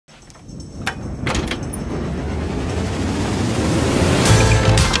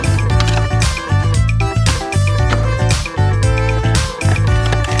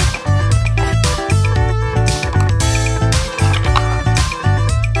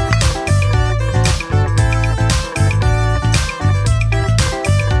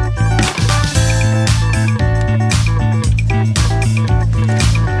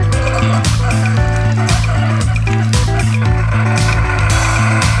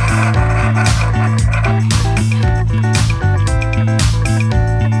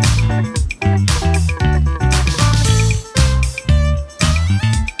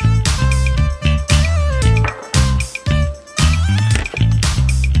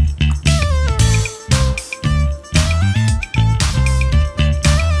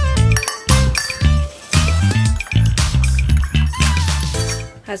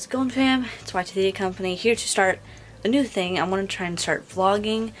How's it going, fam? It's YT Company here to start a new thing. I want to try and start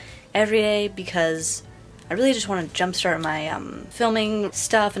vlogging every day because I really just want to jumpstart my filming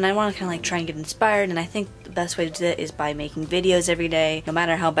stuff, and I want to kind of like try and get inspired, and I think the best way to do it is by making videos every day, no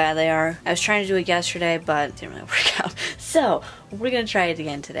matter how bad they are. I was trying to do it yesterday, but it didn't really work out. So we're going to try it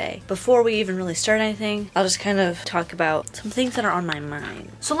again today. Before we even really start anything, I'll just kind of talk about some things that are on my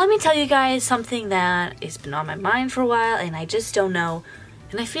mind. So let me tell you guys something that has been on my mind for a while, and I just don't know,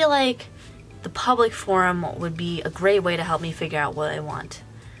 and I feel like the public forum would be a great way to help me figure out what I want.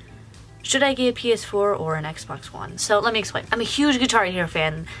 Should I get a PS4 or an Xbox One? So let me explain. I'm a huge Guitar Hero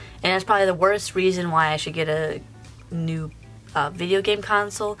fan, and that's probably the worst reason why I should get a new video game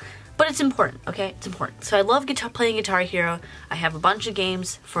console. But it's important, okay? It's important. So I love playing Guitar Hero. I have a bunch of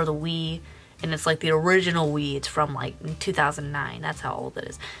games for the Wii, and it's like the original Wii. It's from like 2009. That's how old it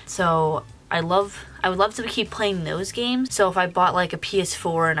is. So I would love to keep playing those games. So if I bought like a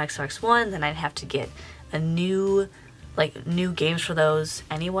PS4 and Xbox One, then I'd have to get a new games for those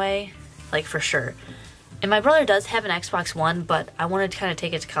anyway. Like, for sure. And my brother does have an Xbox One, but I wanted to kind of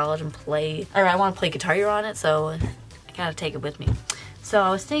take it to college and play, or I want to play Guitar Hero on it, so I gotta take it with me. So I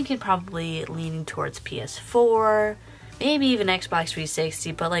was thinking probably leaning towards PS4, maybe even Xbox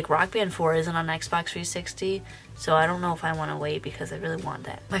 360, but like Rock Band 4 isn't on Xbox 360, so I don't know if I want to wait because I really want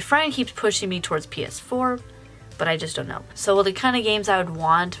that. My friend keeps pushing me towards PS4, but I just don't know. So the kind of games I would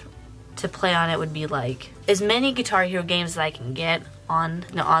want to play on it would be like as many Guitar Hero games as I can get on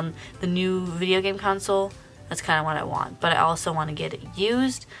the new video game console. That's kind of what I want, but I also want to get it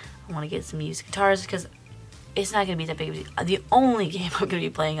used. I want to get some used guitars because it's not going to be that big of a deal. The only game I'm going to be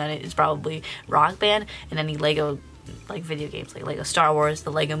playing on it is probably Rock Band and any Lego like video games, like Lego Star Wars,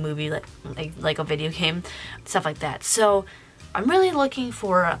 the Lego movie, like Lego video game, stuff like that. So I'm really looking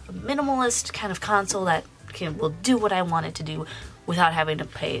for a minimalist kind of console that will do what I want it to do without having to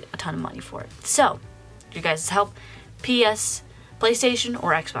pay a ton of money for it. So, your guys' help, PS, PlayStation,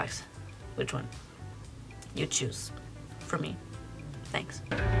 or Xbox? Which one? You choose. For me. Thanks.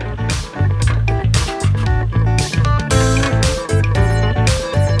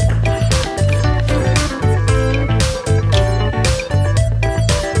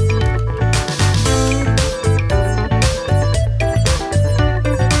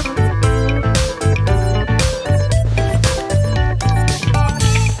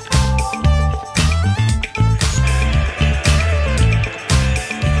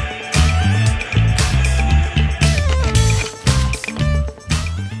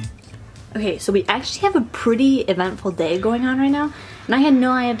 Okay, so we actually have a pretty eventful day going on right now, and I had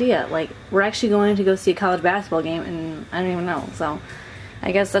no idea. Like, we're actually going to go see a college basketball game, and I don't even know, so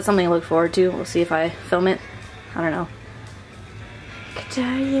I guess that's something to look forward to. We'll see if I film it. I don't know.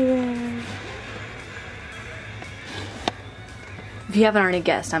 Guitar Hero. If you haven't already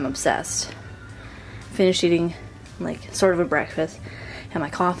guessed, I'm obsessed. Finished eating, like, sort of a breakfast. Had my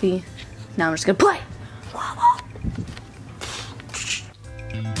coffee. Now I'm just gonna play!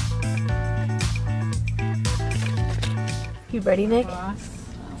 You ready, Nick?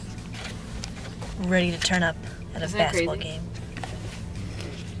 Ready to turn up at a basketball game.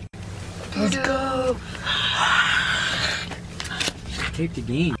 Let's go! Take the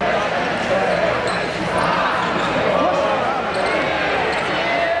game.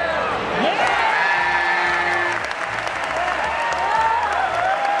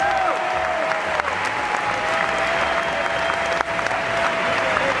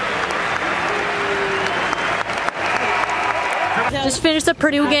 Just finished the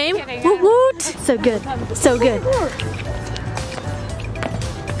Purdue game. Woot woot! So good. So good.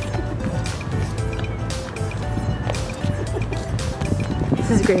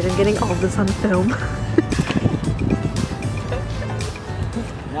 This is great. I'm getting all of this on film.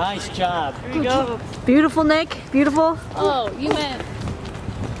 Nice job. Here you go. Beautiful, Nick. Beautiful. Oh, you meant.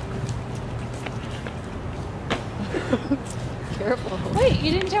 Careful. Wait,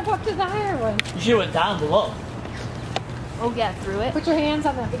 you didn't jump up to the higher one. You should have went down below. Oh yeah, through it. Put your hands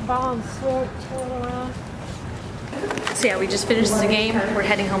on that big ball and swirl it around. So yeah, we just finished the game. We're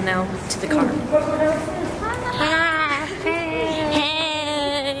heading home now to the car. Ah,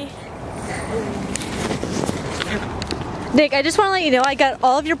 hey. Nick, I just want to let you know I got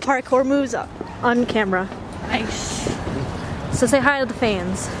all of your parkour moves on camera. Nice. So say hi to the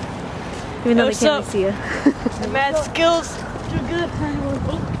fans, even though they can't see you. Mad skills. Too good.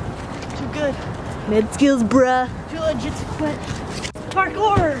 Too good. Mad skills, bruh. Too legit to quit.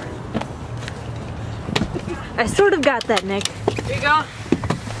 Parkour. I sort of got that, Nick. Here you go.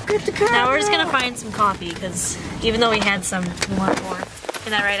 Get the car. Now we're just gonna find some coffee because even though we had some, we want more.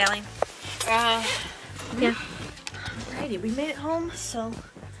 Isn't that right, Ellie? Yeah. Alrighty, we made it home, so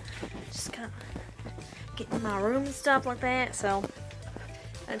just kind of getting in my room and stuff like that. So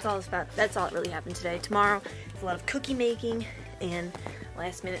that's all it really happened today. Tomorrow is a lot of cookie making and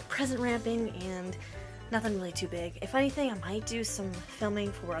last minute present wrapping and nothing really too big. If anything, I might do some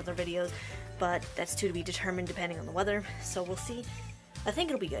filming for other videos, but that's to be determined depending on the weather. So we'll see. I think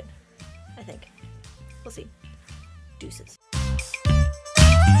it'll be good. I think. We'll see. Deuces.